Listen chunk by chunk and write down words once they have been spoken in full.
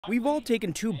We've all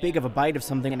taken too big of a bite of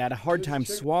something and had a hard time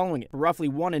swallowing it. Roughly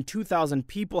 1 in 2,000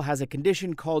 people has a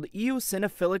condition called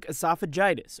eosinophilic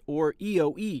esophagitis, or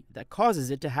EOE, that causes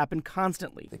it to happen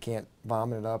constantly. They can't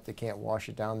vomit it up, they can't wash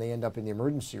it down, they end up in the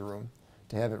emergency room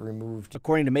to have it removed.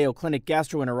 According to Mayo Clinic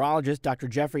gastroenterologist Dr.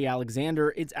 Jeffrey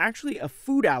Alexander, it's actually a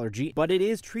food allergy, but it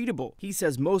is treatable. He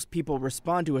says most people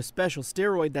respond to a special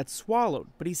steroid that's swallowed,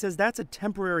 but he says that's a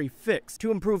temporary fix.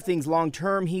 To improve things long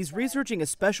term, he's researching a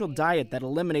special diet that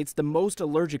eliminates the most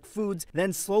allergic foods,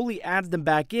 then slowly adds them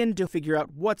back in to figure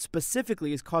out what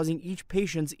specifically is causing each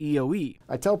patient's EOE.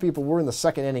 I tell people we're in the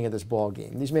second inning of this ball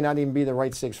game. These may not even be the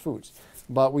right 6 foods,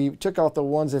 but we took out the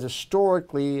ones that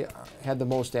historically had the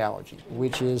most allergy,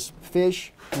 which is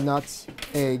fish, nuts,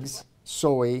 eggs,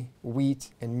 soy, wheat,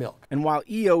 and milk. And while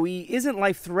EOE isn't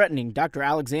life-threatening, Dr.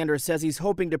 Alexander says he's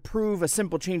hoping to prove a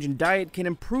simple change in diet can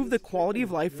improve the quality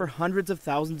of life for hundreds of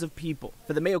thousands of people.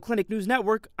 For the Mayo Clinic News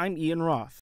Network, I'm Ian Roth.